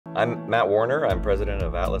I'm Matt Warner. I'm president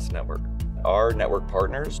of Atlas Network. Our network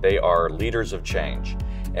partners, they are leaders of change,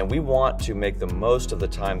 and we want to make the most of the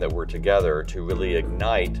time that we're together to really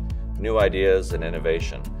ignite new ideas and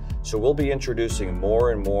innovation. So we'll be introducing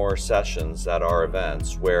more and more sessions at our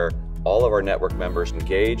events where all of our network members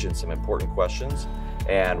engage in some important questions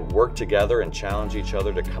and work together and challenge each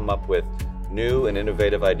other to come up with new and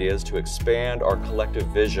innovative ideas to expand our collective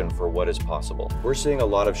vision for what is possible. We're seeing a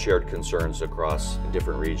lot of shared concerns across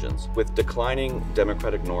different regions. With declining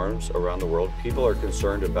democratic norms around the world, people are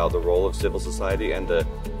concerned about the role of civil society and the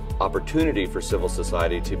opportunity for civil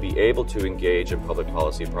society to be able to engage in public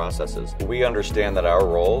policy processes. We understand that our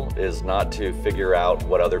role is not to figure out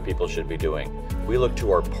what other people should be doing. We look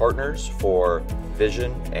to our partners for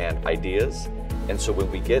vision and ideas, and so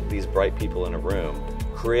when we get these bright people in a room,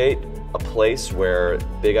 create a place where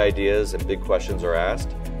big ideas and big questions are asked,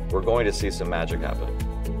 we're going to see some magic happen.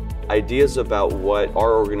 Ideas about what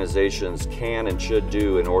our organizations can and should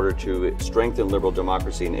do in order to strengthen liberal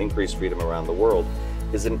democracy and increase freedom around the world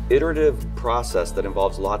is an iterative process that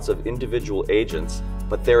involves lots of individual agents,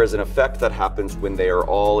 but there is an effect that happens when they are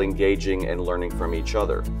all engaging and learning from each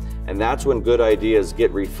other. And that's when good ideas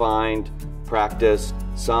get refined, practiced,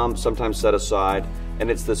 sometimes set aside, and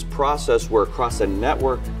it's this process where across a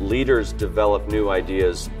network, leaders develop new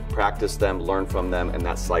ideas, practice them, learn from them, and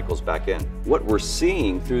that cycles back in. What we're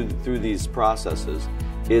seeing through these processes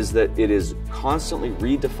is that it is constantly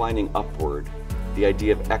redefining upward the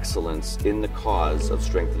idea of excellence in the cause of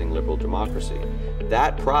strengthening liberal democracy.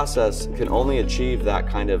 That process can only achieve that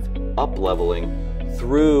kind of up-leveling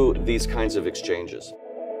through these kinds of exchanges.